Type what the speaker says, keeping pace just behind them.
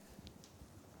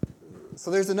So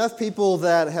there's enough people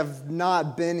that have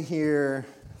not been here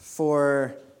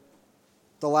for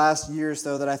the last year or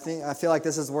so that I feel like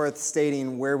this is worth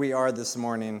stating where we are this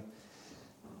morning.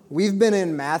 We've been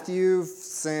in Matthew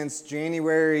since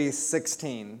January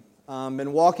 16.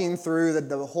 Been walking through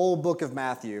the whole book of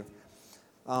Matthew.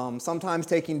 Sometimes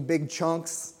taking big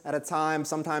chunks at a time,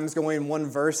 sometimes going one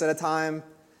verse at a time.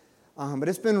 But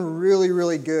it's been really,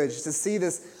 really good just to see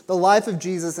the life of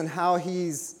Jesus and how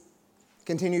he's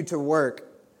continued to work.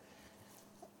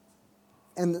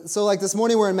 And so like this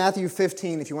morning we're in Matthew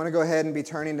 15. If you want to go ahead and be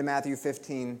turning to Matthew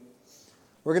 15.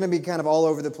 We're going to be kind of all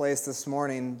over the place this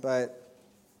morning, but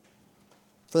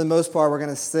for the most part we're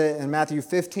going to sit in Matthew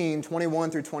 15,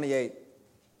 21 through 28.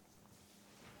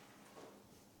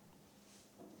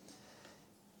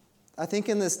 I think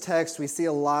in this text we see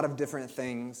a lot of different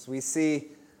things. We see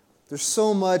there's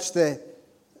so much that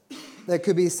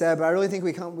could be said, but I really think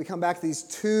we come back to these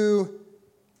two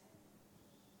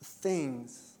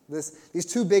things, these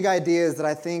two big ideas that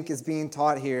I think is being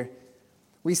taught here.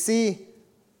 We see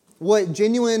what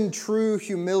genuine, true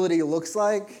humility looks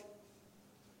like,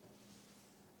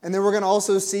 and then we're going to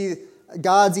also see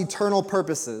God's eternal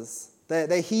purposes,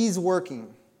 that he's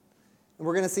working. And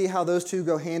we're going to see how those two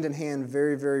go hand in hand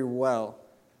very, very well.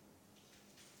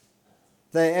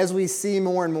 That as we see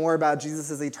more and more about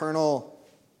Jesus' eternal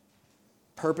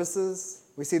purposes,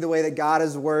 we see the way that God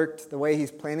has worked, the way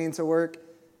he's planning to work,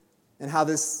 and how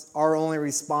our only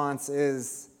response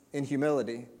is in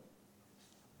humility.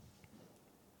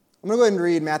 I'm going to go ahead and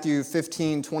read Matthew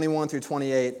 15, 21 through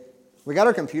 28. We got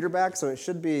our computer back, so it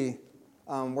should be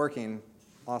working.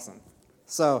 Awesome.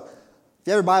 So if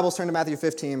you have your Bibles, turn to Matthew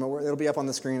 15. It'll be up on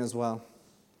the screen as well.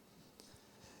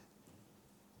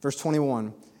 Verse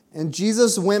 21. And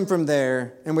Jesus went from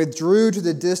there and withdrew to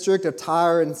the district of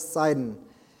Tyre and Sidon.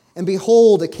 And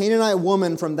behold, a Canaanite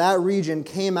woman from that region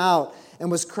came out and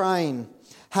was crying,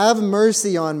 "Have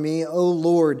mercy on me, O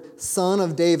Lord, Son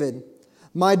of David.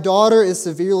 My daughter is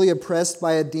severely oppressed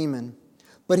by a demon."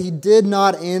 But he did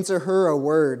not answer her a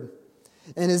word.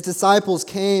 And his disciples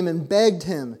came and begged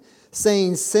him,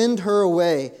 saying, "Send her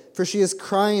away, for she is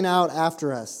crying out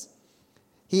after us."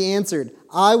 He answered,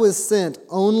 "I was sent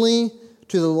only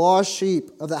to the lost sheep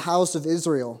of the house of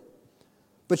Israel."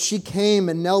 But she came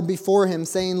and knelt before him,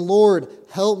 saying, "Lord,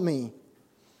 help me."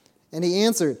 And he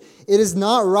answered, "It is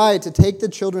not right to take the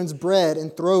children's bread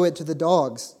and throw it to the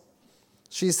dogs."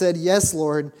 She said, "Yes,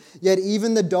 Lord, yet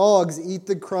even the dogs eat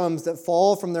the crumbs that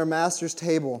fall from their master's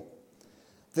table."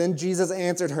 Then Jesus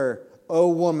answered her, "O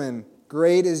woman,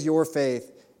 great is your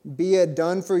faith. Be it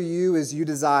done for you as you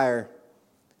desire."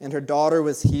 And her daughter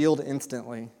was healed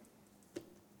instantly.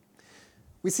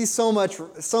 We see so much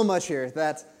here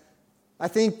that I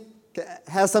think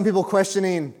has some people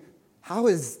questioning,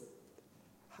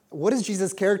 what is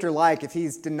Jesus' character like if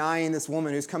he's denying this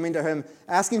woman who's coming to him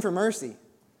asking for mercy?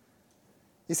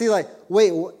 You see,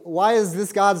 wait, why is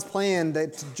this God's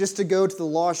plan just to go to the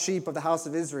lost sheep of the house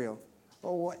of Israel?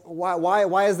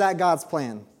 Why is that God's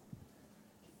plan?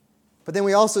 But then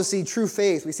we also see true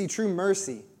faith. We see true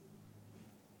mercy.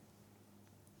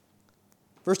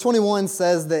 Verse 21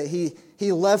 says that he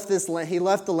left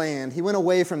the land. He went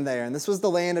away from there. And this was the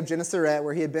land of Gennesaret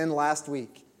where he had been last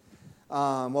week.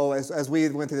 As we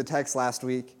went through the text last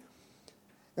week.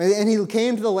 And he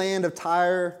came to the land of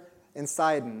Tyre and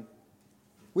Sidon.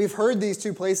 We've heard these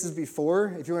two places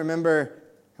before. If you remember,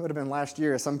 it would have been last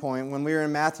year at some point when we were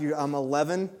in Matthew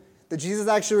 11, that Jesus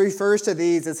actually refers to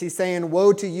these as he's saying,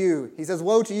 "Woe to you." He says,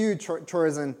 "Woe to you,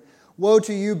 Chorazin. Woe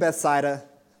to you, Bethsaida."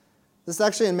 This is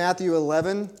actually in Matthew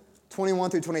 11,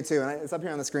 21 through 22, and it's up here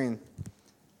on the screen.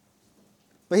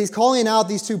 But he's calling out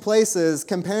these two places,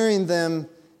 comparing them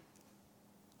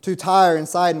to Tyre and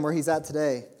Sidon, where he's at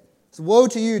today. So, "Woe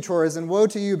to you, Chorazin, woe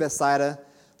to you, Bethsaida,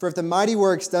 for if the mighty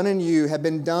works done in you had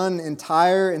been done in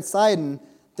Tyre and Sidon,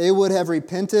 they would have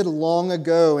repented long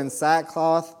ago in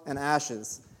sackcloth and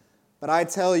ashes. But I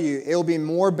tell you, it will be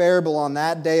more bearable on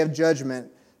that day of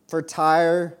judgment for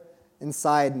Tyre and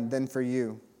Sidon than for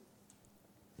you."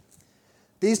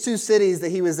 These two cities that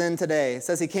he was in today, it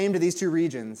says he came to these two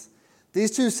regions.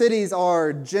 These two cities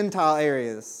are Gentile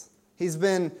areas. He's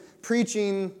been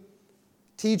preaching,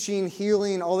 teaching,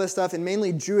 healing, all this stuff in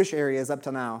mainly Jewish areas up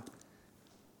to now.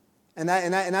 And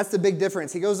that's the big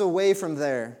difference. He goes away from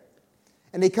there.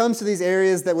 And he comes to these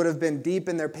areas that would have been deep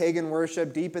in their pagan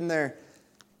worship, deep in their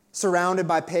surrounded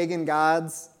by pagan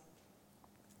gods.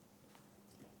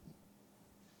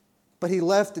 But he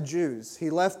left the Jews. He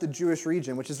left the Jewish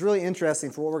region, which is really interesting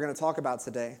for what we're going to talk about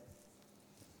today.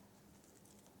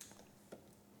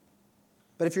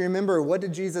 But if you remember, what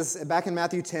did Jesus, back in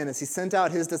Matthew 10, as he sent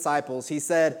out his disciples, he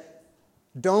said,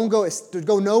 Don't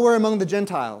go nowhere among the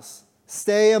Gentiles.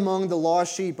 Stay among the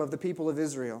lost sheep of the people of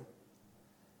Israel.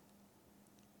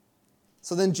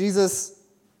 So then Jesus,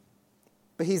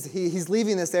 but he's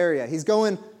leaving this area. He's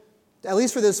going, at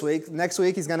least for this week. Next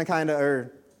week he's going to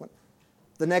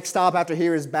the next stop after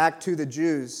here is back to the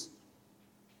Jews.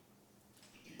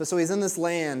 But so he's in this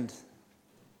land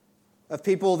of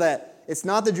people that, it's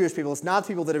not the Jewish people, it's not the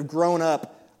people that have grown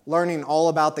up learning all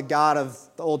about the God of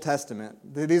the Old Testament.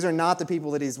 These are not the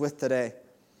people that he's with today.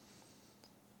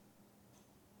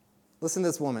 Listen to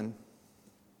this woman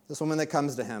that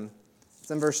comes to him. It's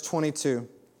in verse 22.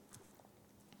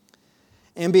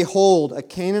 And behold, a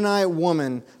Canaanite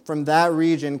woman from that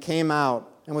region came out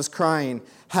and was crying,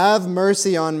 "Have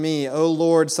mercy on me, O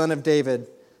Lord, Son of David.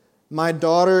 My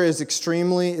daughter is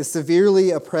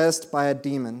severely oppressed by a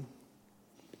demon."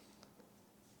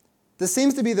 This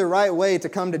seems to be the right way to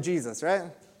come to Jesus, right?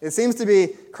 It seems to be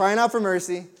crying out for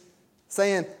mercy,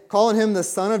 calling him the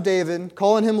Son of David,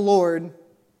 calling him Lord.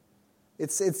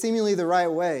 It's seemingly the right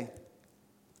way.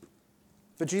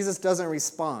 But Jesus doesn't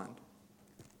respond.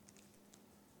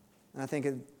 And I think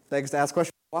it begs to ask the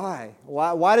question, why?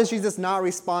 Why does Jesus not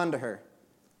respond to her?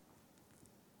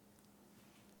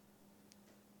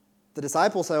 The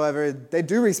disciples, however, they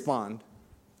do respond.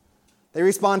 They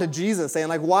respond to Jesus, saying,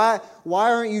 why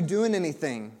aren't you doing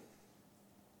anything?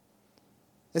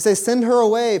 They say, "Send her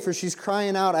away, for she's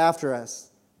crying out after us."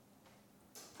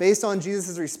 Based on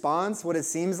Jesus' response, what it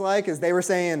seems like is they were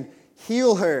saying,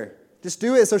 "Heal her. Just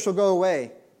do it so she'll go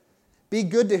away. Be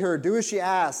good to her. Do as she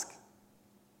asks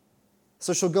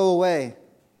so she'll go away."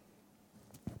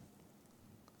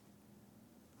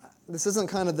 This isn't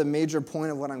kind of the major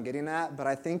point of what I'm getting at, but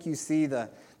I think you see the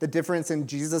difference in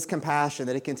Jesus' compassion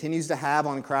that he continues to have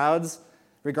on crowds,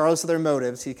 regardless of their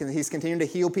motives. He's continuing to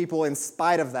heal people in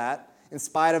spite of that, in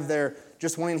spite of their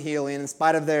just wanting healing, in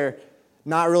spite of their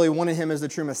not really wanting him as the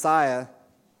true Messiah.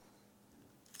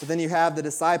 But then you have the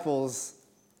disciples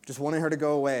just wanting her to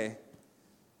go away.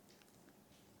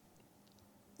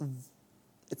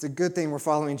 It's a good thing we're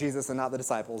following Jesus and not the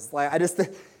disciples.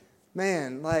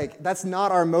 That's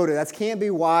not our motive. That can't be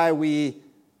why we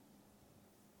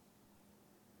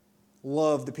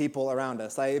love the people around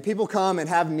us. If people come and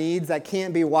have needs, that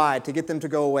can't be why, to get them to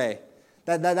go away.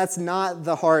 That's not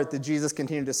the heart that Jesus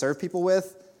continued to serve people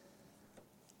with.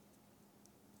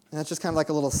 And that's just kind of like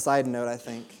a little side note, I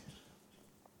think.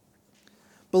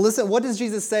 But listen, what does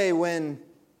Jesus say when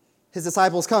his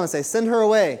disciples come and say, "Send her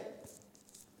away.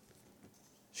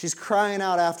 She's crying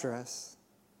out after us"?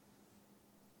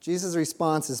 Jesus'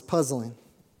 response is puzzling.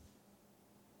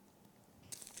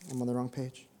 I'm on the wrong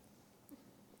page.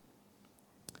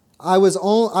 I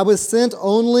was sent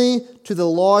only to the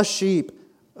lost sheep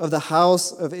of the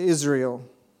house of Israel.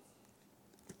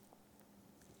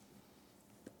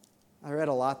 I read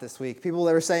a lot this week. People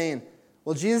that were saying,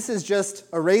 well, Jesus is just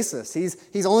a racist.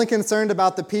 He's only concerned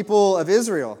about the people of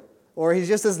Israel. Or he's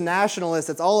just this nationalist.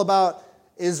 It's all about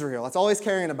Israel. That's all he's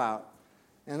caring about.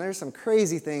 And there's some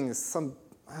crazy things.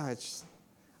 I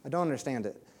don't understand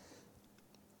it.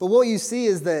 But what you see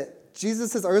is that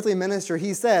Jesus' earthly ministry,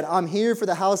 he said, "I'm here for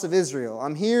the house of Israel.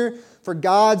 I'm here for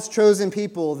God's chosen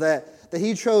people that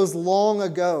he chose long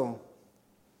ago."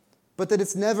 But that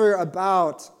it's never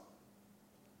about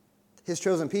his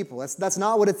chosen people. That's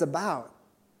not what it's about.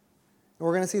 And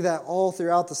we're going to see that all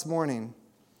throughout this morning.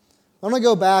 I'm going to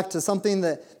go back to something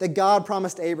that God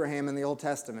promised Abraham in the Old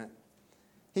Testament.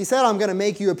 He said, "I'm going to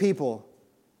make you a people.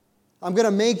 I'm going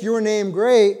to make your name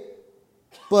great."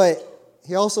 But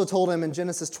he also told him in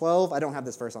Genesis 12, I don't have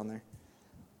this verse on there,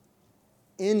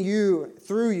 "In you,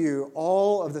 through you,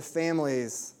 all of the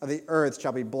families of the earth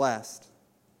shall be blessed."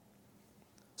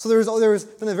 So there was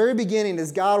from the very beginning,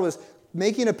 as God was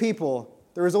making a people,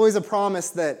 there was always a promise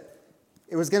that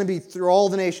it was going to be through all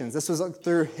the nations. This was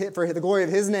for the glory of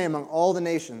his name among all the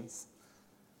nations.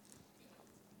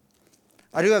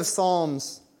 I do have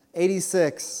Psalms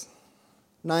 86,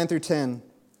 9 through 10.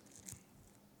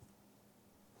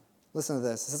 Listen to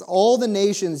this. It says, "All the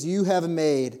nations you have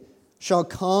made shall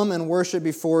come and worship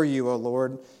before you, O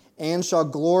Lord, and shall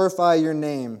glorify your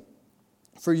name.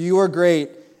 For you are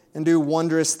great and do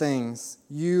wondrous things.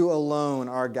 You alone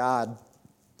are God."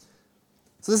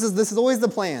 So this is always the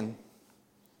plan.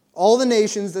 All the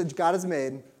nations that God has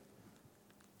made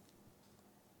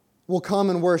will come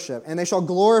and worship, and they shall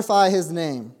glorify his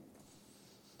name.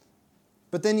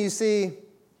 But then you see,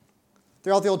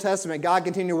 throughout the Old Testament, God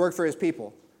continued to work for his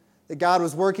people. That God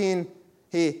was working.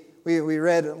 We've been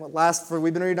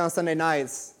reading on Sunday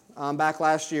nights back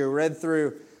last year. We read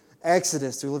through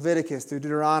Exodus, through Leviticus, through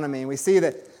Deuteronomy, and we see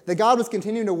that that God was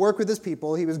continuing to work with his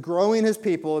people. He was growing his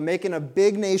people and making a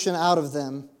big nation out of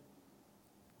them.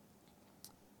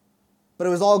 But it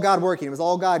was all God working. It was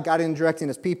all God guiding and directing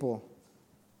his people.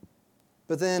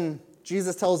 But then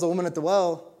Jesus tells the woman at the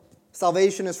well,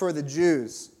 salvation is for the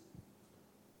Jews.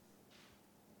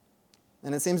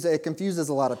 And it seems that it confuses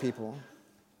a lot of people.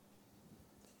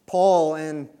 Paul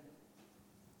in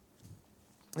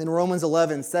Romans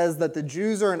 11 says that the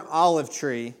Jews are an olive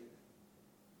tree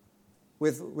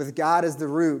with God as the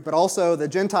root, but also the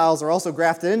Gentiles are also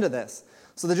grafted into this.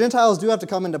 So the Gentiles do have to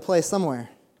come into play somewhere.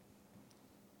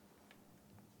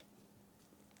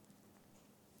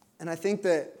 And I think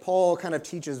that Paul kind of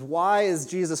teaches, why is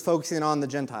Jesus focusing on the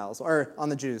Gentiles, or on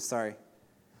the Jews, sorry.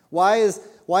 Why is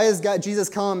Jesus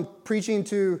come preaching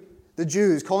to the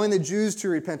Jews, calling the Jews to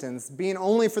repentance, being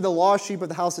only for the lost sheep of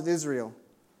the house of Israel?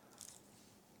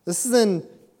 This is in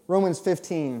Romans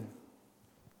 15.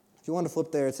 If you want to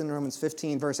flip there, it's in Romans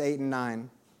 15, verse 8 and 9.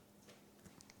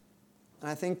 And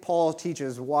I think Paul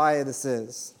teaches why this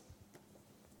is.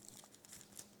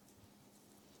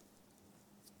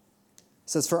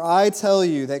 It says, "For I tell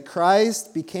you that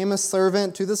Christ became a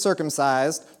servant to the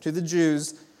circumcised, to the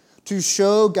Jews, to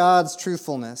show God's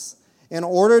truthfulness, in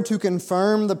order to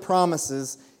confirm the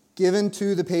promises given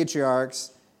to the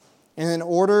patriarchs, and in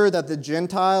order that the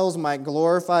Gentiles might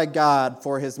glorify God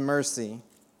for his mercy."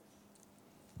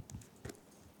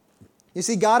 You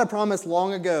see, God had promised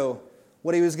long ago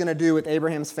what he was going to do with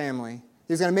Abraham's family.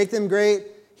 He was going to make them great.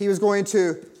 He was going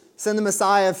to send the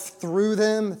Messiah through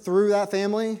them, through that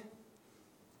family.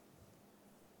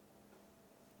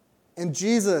 And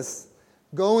Jesus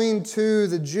going to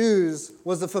the Jews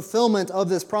was the fulfillment of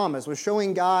this promise, was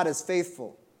showing God as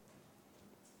faithful.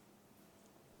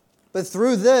 But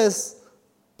through this,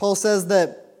 Paul says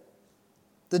that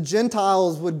the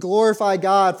Gentiles would glorify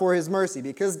God for his mercy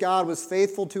because God was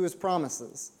faithful to his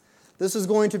promises. This was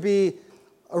going to be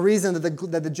a reason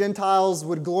that the Gentiles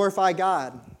would glorify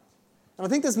God. And I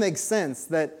think this makes sense,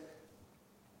 that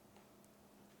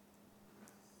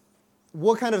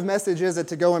what kind of message is it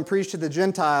to go and preach to the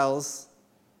Gentiles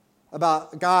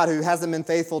about God who hasn't been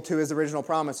faithful to his original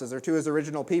promises or to his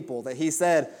original people, that he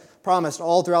said, promised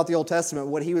all throughout the Old Testament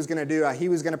what he was going to do, how he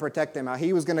was going to protect them, how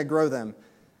he was going to grow them,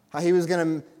 how he was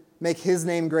going to make his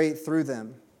name great through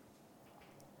them.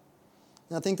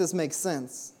 And I think this makes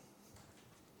sense.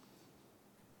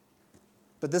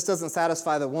 But this doesn't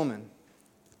satisfy the woman.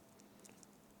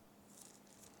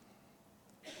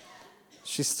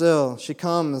 She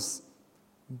comes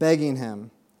begging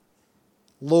him,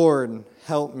 "Lord,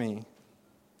 help me."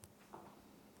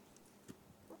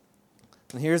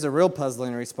 And here's a real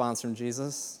puzzling response from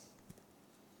Jesus.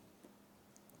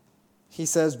 He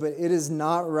says, "But it is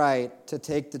not right to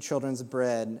take the children's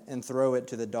bread and throw it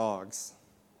to the dogs."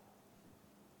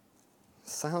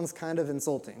 Sounds kind of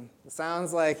insulting. It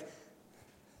sounds like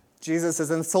Jesus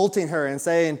is insulting her and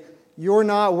saying, "You're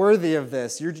not worthy of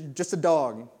this. You're just a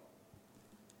dog."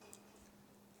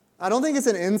 I don't think it's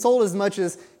an insult as much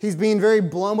as he's being very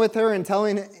blunt with her and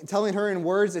telling her in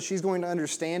words that she's going to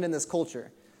understand in this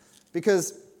culture.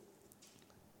 Because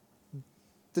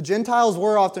the Gentiles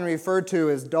were often referred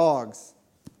to as dogs,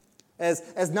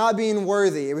 as not being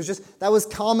worthy. That was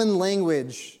common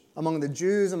language among the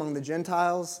Jews, among the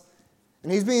Gentiles.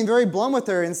 And he's being very blunt with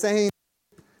her and saying,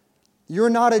 "You're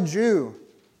not a Jew."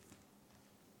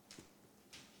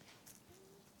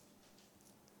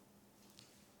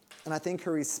 And I think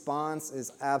her response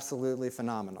is absolutely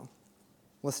phenomenal.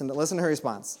 Listen to her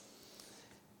response.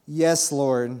 "Yes,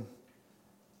 Lord,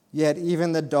 yet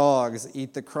even the dogs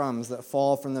eat the crumbs that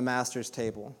fall from the master's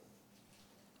table."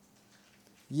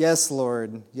 Yes,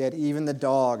 Lord, yet even the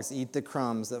dogs eat the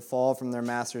crumbs that fall from their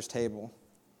master's table.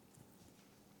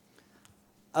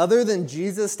 Other than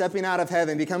Jesus stepping out of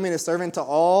heaven, becoming a servant to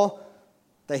all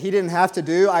that he didn't have to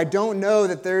do, I don't know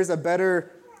that there's a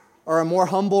better or a more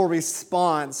humble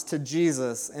response to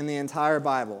Jesus in the entire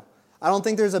Bible. I don't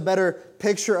think there's a better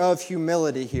picture of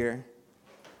humility here.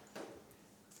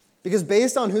 Because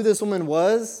based on who this woman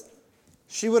was,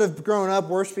 she would have grown up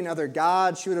worshiping other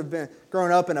gods. She would have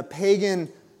grown up in a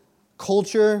pagan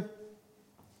culture.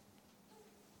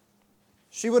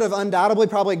 She would have undoubtedly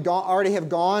already have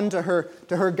gone to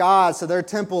her gods, to their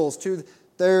temples, to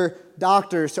their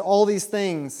doctors, to all these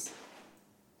things.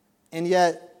 And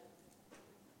yet,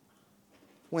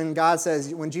 when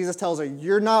Jesus tells her,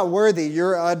 "You're not worthy,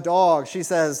 you're a dog," she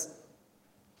says,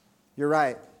 "You're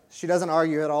right." She doesn't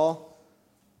argue at all.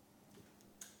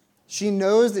 She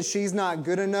knows that she's not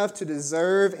good enough to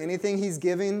deserve anything he's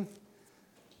giving.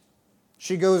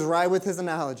 She goes right with his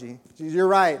analogy. "You're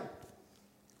right."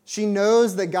 She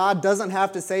knows that God doesn't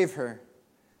have to save her.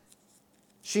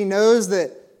 She knows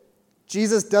that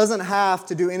Jesus doesn't have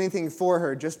to do anything for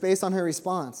her just based on her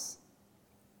response.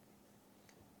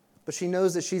 But she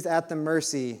knows that she's at the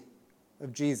mercy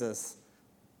of Jesus.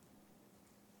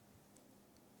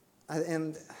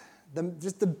 And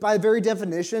by very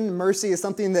definition, mercy is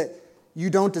something that you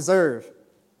don't deserve.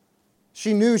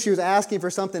 She knew she was asking for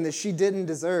something that she didn't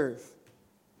deserve.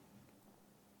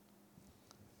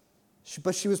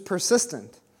 But she was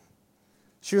persistent.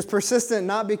 She was persistent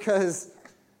not because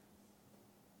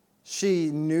she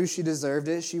knew she deserved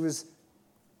it. She was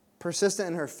persistent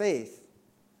in her faith.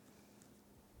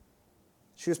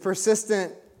 She was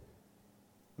persistent.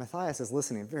 Matthias is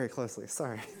listening very closely.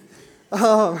 Sorry.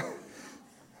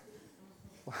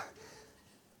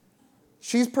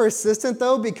 She's persistent,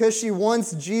 though, because she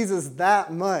wants Jesus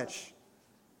that much.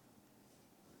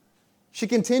 She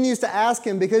continues to ask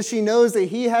him because she knows that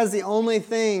he has the only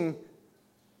thing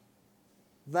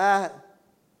that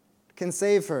can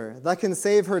save her, that can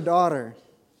save her daughter.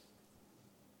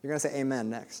 You're going to say amen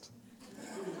next.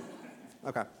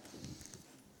 Okay.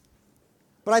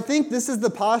 But I think this is the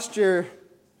posture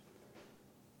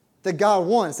that God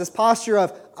wants, this posture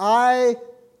of, I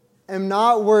am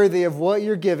not worthy of what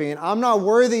you're giving. I'm not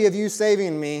worthy of you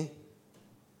saving me.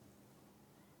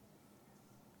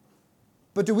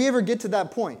 But do we ever get to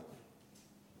that point?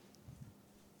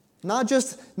 Not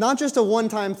just a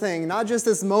one-time thing, not just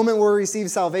this moment where we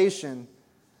receive salvation,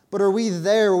 but are we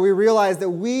there where we realize that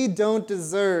we don't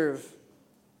deserve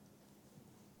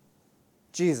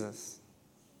Jesus?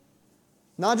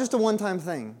 Not just a one-time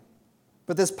thing,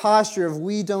 but this posture of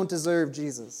we don't deserve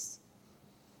Jesus.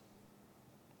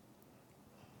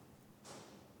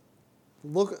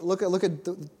 Look at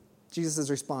Jesus'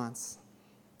 response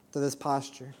to this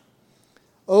posture.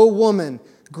 O woman,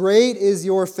 great is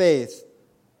your faith.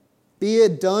 Be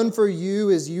it done for you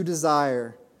as you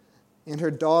desire. And her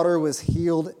daughter was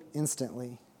healed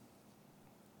instantly.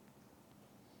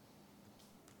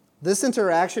 This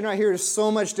interaction right here is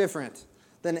so much different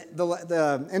than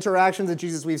the interactions of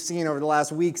Jesus we've seen over the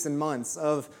last weeks and months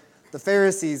of the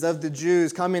Pharisees, of the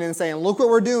Jews coming and saying, look what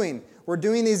we're doing. We're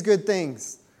doing these good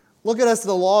things. Look at us,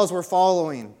 the laws we're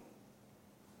following.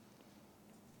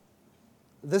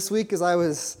 This week as I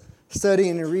was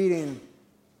studying and reading,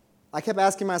 I kept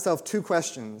asking myself two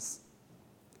questions.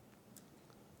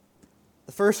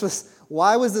 The first was,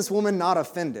 why was this woman not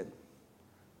offended?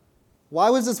 Why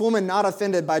was this woman not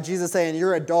offended by Jesus saying,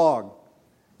 you're a dog?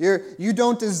 You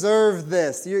don't deserve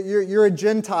this. You're a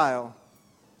Gentile.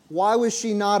 Why was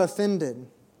she not offended?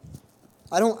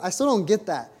 I still don't get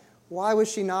that. Why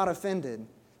was she not offended?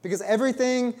 Because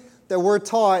everything that we're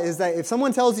taught is that if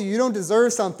someone tells you you don't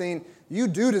deserve something, you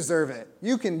do deserve it.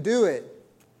 You can do it.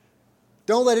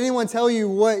 Don't let anyone tell you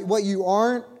what you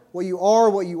aren't, what you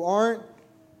are, what you aren't.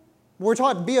 We're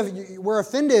taught we're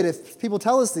offended if people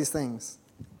tell us these things.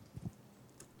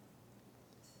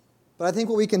 But I think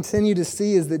what we continue to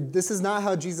see is that this is not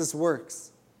how Jesus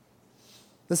works.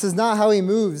 This is not how he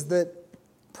moves. That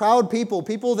proud people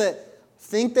that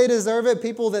think they deserve it,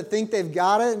 people that think they've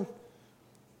got it,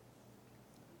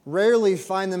 rarely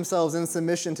find themselves in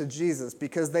submission to Jesus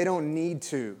because they don't need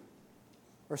to,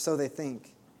 or so they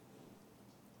think.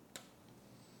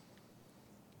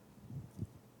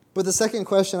 But the second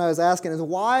question I was asking is,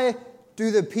 why do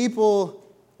the people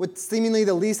with seemingly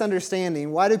the least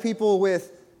understanding, why do people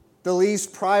with the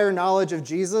least prior knowledge of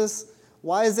Jesus,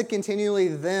 why is it continually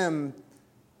them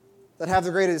that have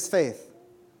the greatest faith?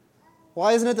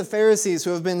 Why isn't it the Pharisees who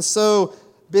have been so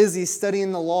busy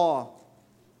studying the law?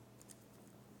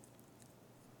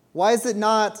 Why is it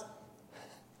not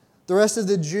the rest of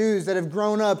the Jews that have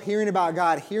grown up hearing about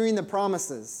God, hearing the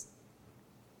promises?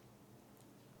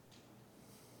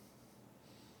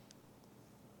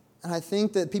 And I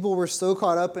think that people were so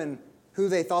caught up in who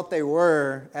they thought they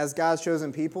were as God's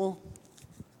chosen people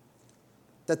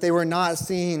that they were not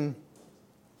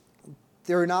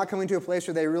coming to a place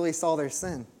where they really saw their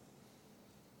sin.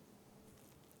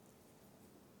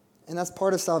 And that's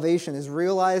part of salvation, is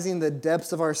realizing the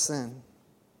depths of our sin.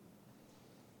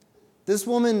 This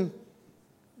woman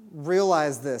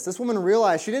realized this. This woman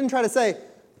realized, she didn't try to say,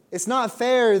 it's not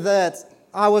fair that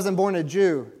I wasn't born a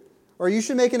Jew, or you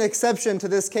should make an exception to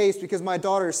this case because my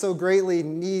daughter so greatly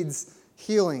needs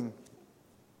healing.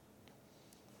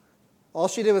 All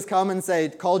she did was come and say,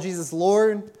 call Jesus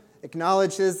Lord,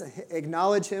 acknowledge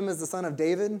him as the Son of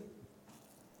David.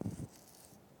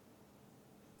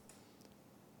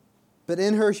 But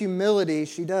in her humility,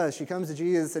 she does. She comes to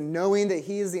Jesus and knowing that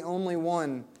he is the only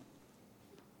one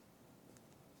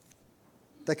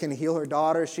that can heal her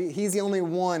daughter. He's the only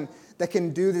one that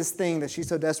can do this thing that she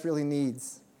so desperately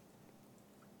needs.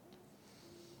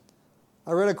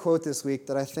 I read a quote this week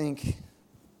that I think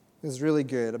is really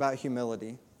good about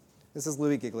humility. This is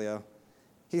Louis Giglio.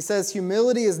 He says,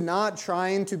 humility is not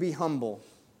trying to be humble.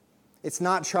 It's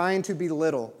not trying to be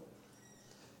little.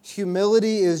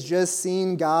 Humility is just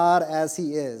seeing God as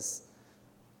he is.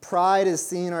 Pride is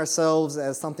seeing ourselves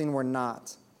as something we're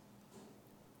not.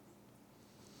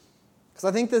 Because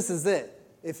I think this is it.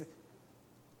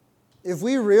 If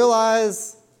we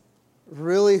realize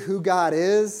really who God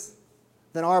is,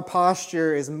 then our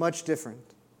posture is much different.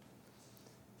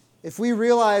 If we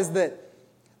realize that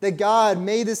God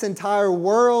made this entire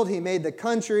world, he made the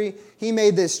country, he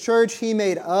made this church, he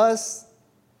made us.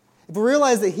 If we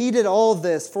realize that he did all of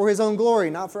this for his own glory,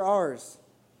 not for ours.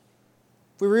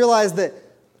 If we realize that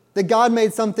God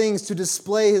made some things to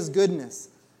display his goodness.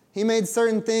 He made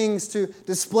certain things to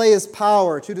display his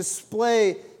power, to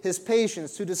display his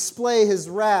patience, to display his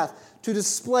wrath, to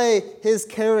display his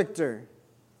character.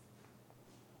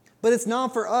 But it's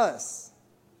not for us.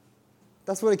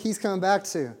 That's what it keeps coming back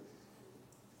to.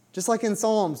 Just like in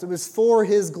Psalms, it was for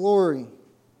his glory.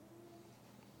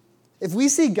 If we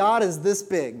see God as this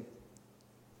big,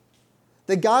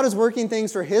 that God is working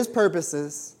things for his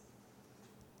purposes,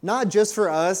 not just for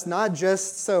us, not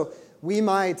just so we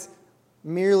might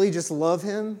merely just love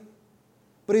him,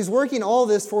 but he's working all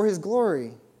this for his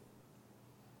glory.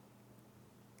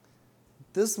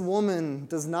 This woman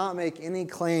does not make any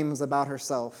claims about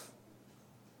herself.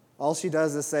 All she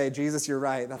does is say, Jesus, you're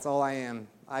right. That's all I am.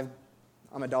 I'm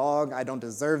a dog. I don't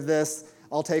deserve this.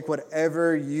 I'll take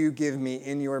whatever you give me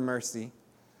in your mercy.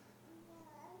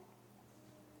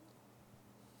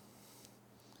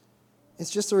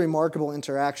 It's just a remarkable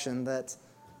interaction that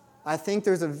I think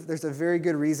there's a very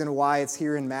good reason why it's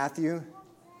here in Matthew.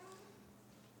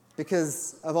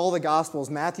 Because of all the Gospels,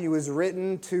 Matthew was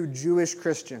written to Jewish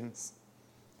Christians.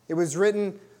 It was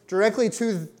written directly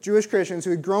to Jewish Christians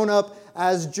who had grown up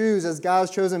as Jews, as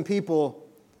God's chosen people,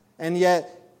 and yet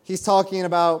he's talking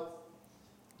about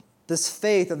this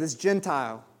faith of this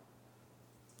Gentile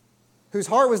whose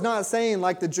heart was not saying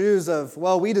like the Jews of,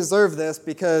 well, we deserve this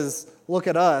because look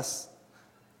at us.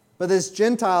 But this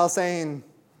Gentile saying,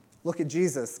 look at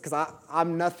Jesus, because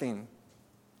I'm nothing.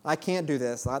 I can't do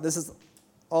this. This is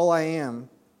all I am.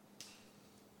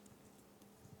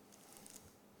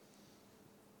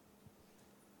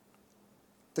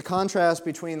 The contrast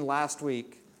between last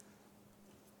week.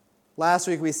 Last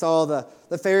week we saw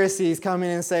the Pharisees coming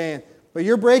and saying, but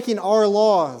you're breaking our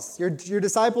laws. Your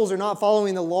disciples are not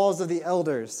following the laws of the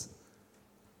elders.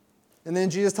 And then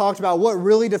Jesus talked about what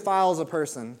really defiles a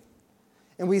person.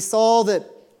 And we saw that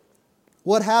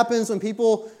what happens when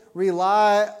people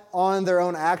rely on their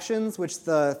own actions, which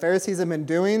the Pharisees have been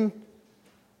doing,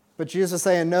 but Jesus is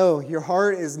saying, no, your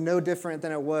heart is no different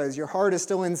than it was. Your heart is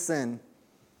still in sin.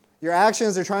 Your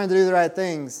actions are trying to do the right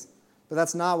things, but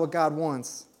that's not what God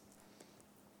wants.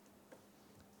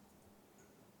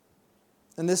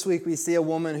 And this week we see a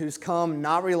woman who's come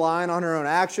not relying on her own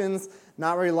actions,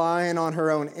 not relying on her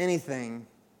own anything,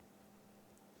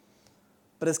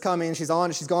 but is coming, she's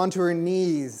gone to her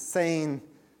knees saying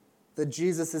that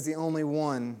Jesus is the only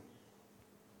one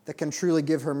that can truly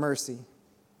give her mercy.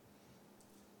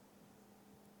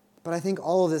 But I think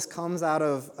all of this comes out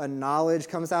of a knowledge,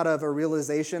 comes out of a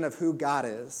realization of who God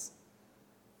is.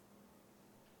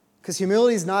 Because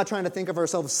humility is not trying to think of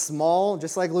ourselves small,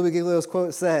 just like Louis Giglio's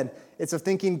quote said. It's of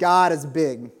thinking God is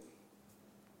big.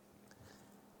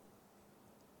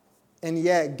 And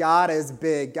yet God is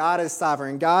big, God is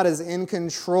sovereign, God is in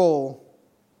control.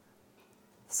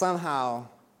 Somehow,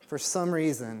 for some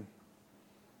reason,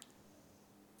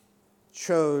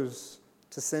 chose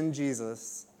to send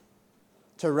Jesus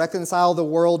to reconcile the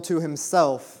world to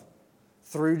himself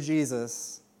through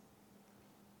Jesus.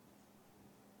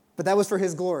 But that was for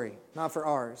his glory, not for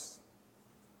ours.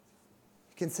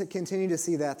 You can continue to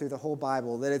see that through the whole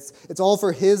Bible, that it's all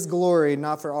for his glory,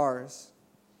 not for ours.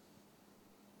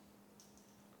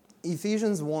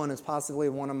 Ephesians 1 is possibly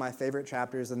one of my favorite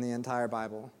chapters in the entire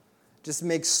Bible. Just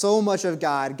makes so much of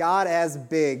God as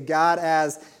big, God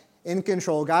as in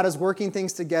control, God is working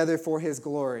things together for his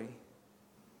glory.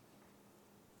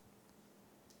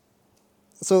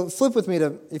 So flip with me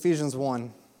to Ephesians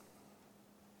 1.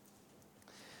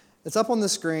 It's up on the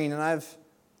screen, and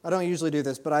I don't usually do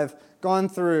this, but I've gone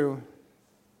through,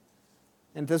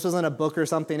 and if this was in a book or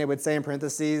something, it would say in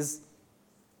parentheses,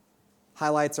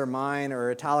 highlights are mine or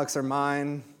italics are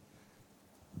mine.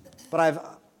 But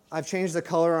I've changed the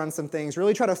color on some things,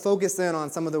 really try to focus in on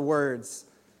some of the words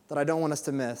that I don't want us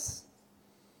to miss.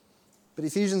 But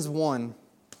Ephesians 1,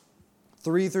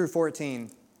 3 through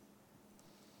 14.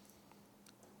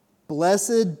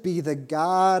 Blessed be the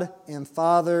God and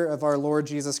Father of our Lord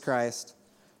Jesus Christ,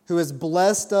 who has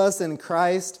blessed us in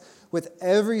Christ with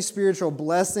every spiritual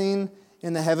blessing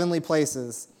in the heavenly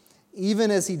places, even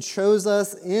as he chose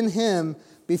us in him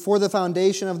before the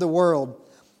foundation of the world,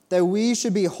 that we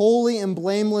should be holy and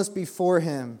blameless before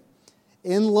him.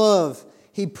 In love,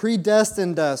 he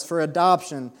predestined us for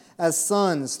adoption as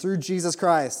sons through Jesus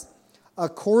Christ,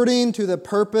 according to the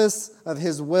purpose of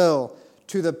his will,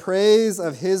 to the praise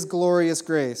of his glorious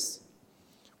grace,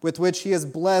 with which he has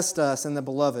blessed us in the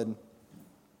Beloved.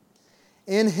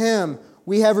 In him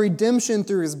we have redemption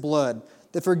through his blood,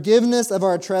 the forgiveness of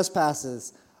our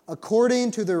trespasses,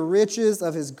 according to the riches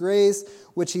of his grace,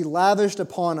 which he lavished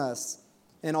upon us,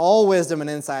 in all wisdom and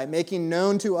insight, making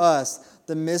known to us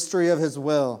the mystery of his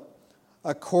will,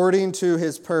 according to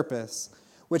his purpose,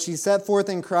 which he set forth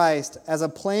in Christ as a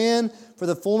plan for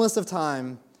the fullness of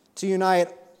time, to unite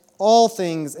all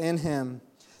things in him,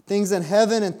 things in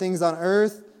heaven and things on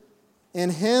earth. In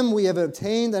him we have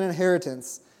obtained an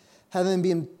inheritance,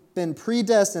 having been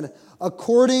predestined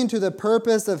according to the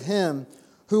purpose of him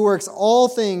who works all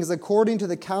things according to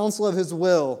the counsel of his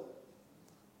will,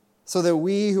 so that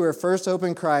we who are first hope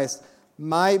in Christ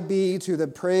might be to the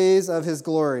praise of his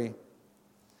glory.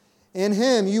 In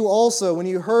him you also, when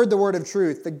you heard the word of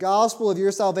truth, the gospel of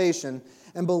your salvation,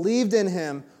 and believed in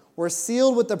him, were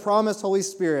sealed with the promised Holy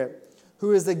Spirit,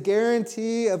 who is the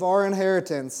guarantee of our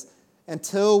inheritance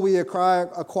until we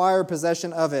acquire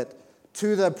possession of it,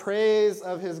 to the praise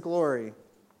of his glory.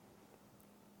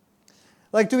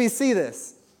 Do we see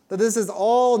this? That this is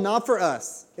all not for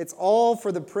us. It's all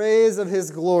for the praise of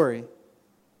his glory.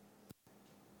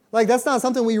 That's not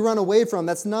something we run away from.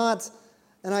 That's not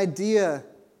an idea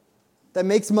that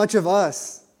makes much of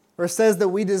us, or says that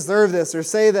we deserve this, or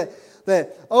say that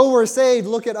oh, we're saved,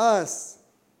 look at us.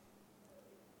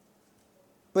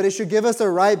 But it should give us a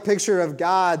right picture of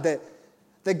God,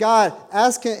 that God,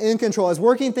 as in control, is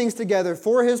working things together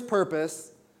for his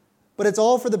purpose, but it's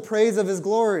all for the praise of his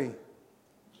glory.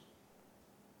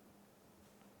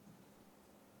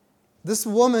 This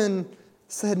woman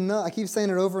said no. I keep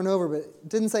saying it over and over, but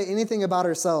didn't say anything about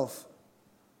herself.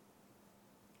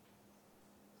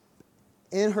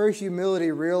 In her humility,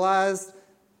 realized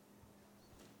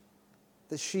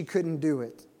that she couldn't do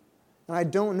it. And I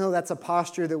don't know that's a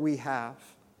posture that we have.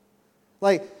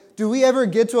 Do we ever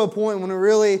get to a point when we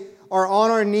really are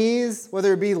on our knees,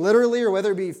 whether it be literally or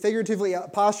whether it be figuratively, a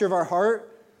posture of our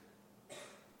heart,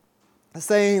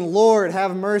 saying, Lord,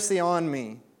 have mercy on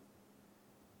me?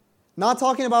 Not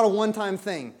talking about a one-time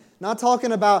thing, not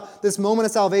talking about this moment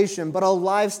of salvation, but a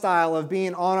lifestyle of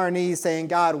being on our knees saying,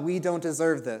 God, we don't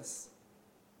deserve this.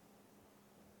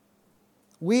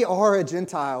 We are a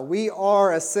Gentile. We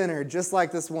are a sinner, just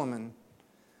like this woman.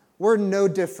 We're no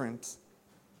different.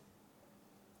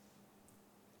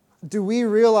 Do we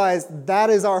realize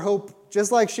that is our hope?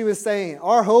 Just like she was saying,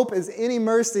 our hope is any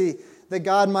mercy that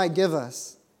God might give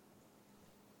us.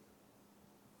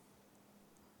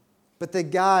 But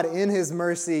that God, in his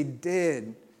mercy,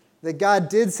 that God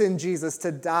did send Jesus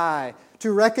to die,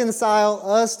 to reconcile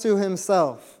us to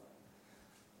himself.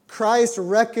 Christ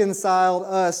reconciled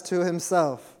us to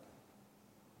himself.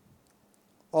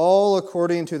 All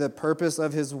according to the purpose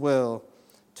of his will,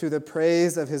 to the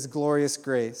praise of his glorious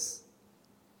grace.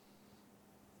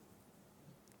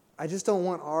 I just don't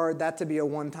want that to be a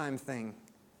one-time thing.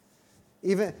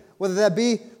 Even whether that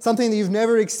be something that you've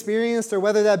never experienced, or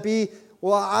whether that be,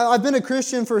 well, I've been a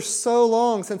Christian for so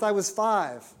long, since I was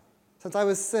 5, since I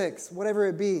was 6, whatever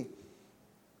it be.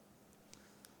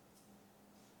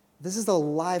 This is a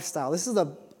lifestyle. This is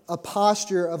a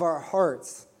posture of our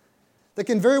hearts that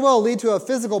can very well lead to a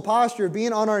physical posture of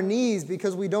being on our knees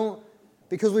because we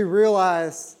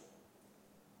realize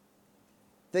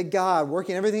that God,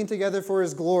 working everything together for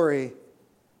his glory,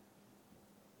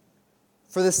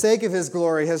 for the sake of his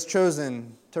glory, has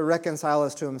chosen to reconcile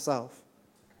us to himself.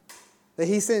 That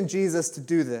he sent Jesus to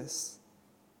do this,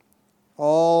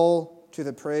 all to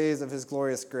the praise of his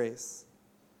glorious grace.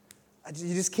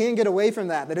 You just can't get away from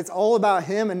that it's all about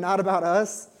him and not about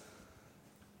us.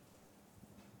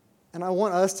 And I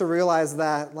want us to realize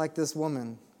that, like this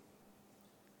woman,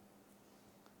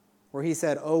 where he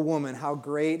said, "O woman, how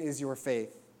great is your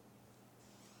faith."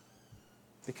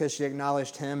 Because she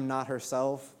acknowledged him, not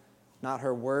herself, not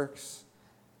her works,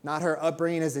 not her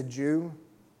upbringing as a Jew.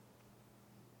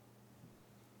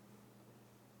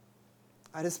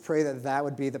 I just pray that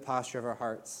would be the posture of our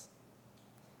hearts.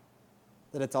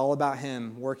 That it's all about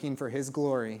him, working for his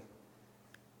glory.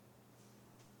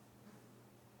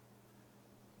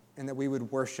 And that we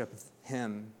would worship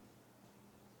him.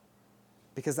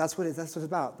 Because that's what it's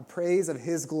about. The praise of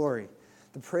his glory.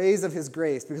 The praise of his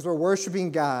grace. Because we're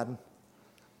worshiping God.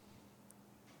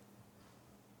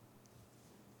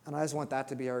 And I just want that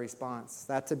to be our response,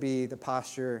 that to be the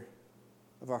posture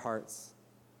of our hearts.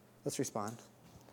 Let's respond.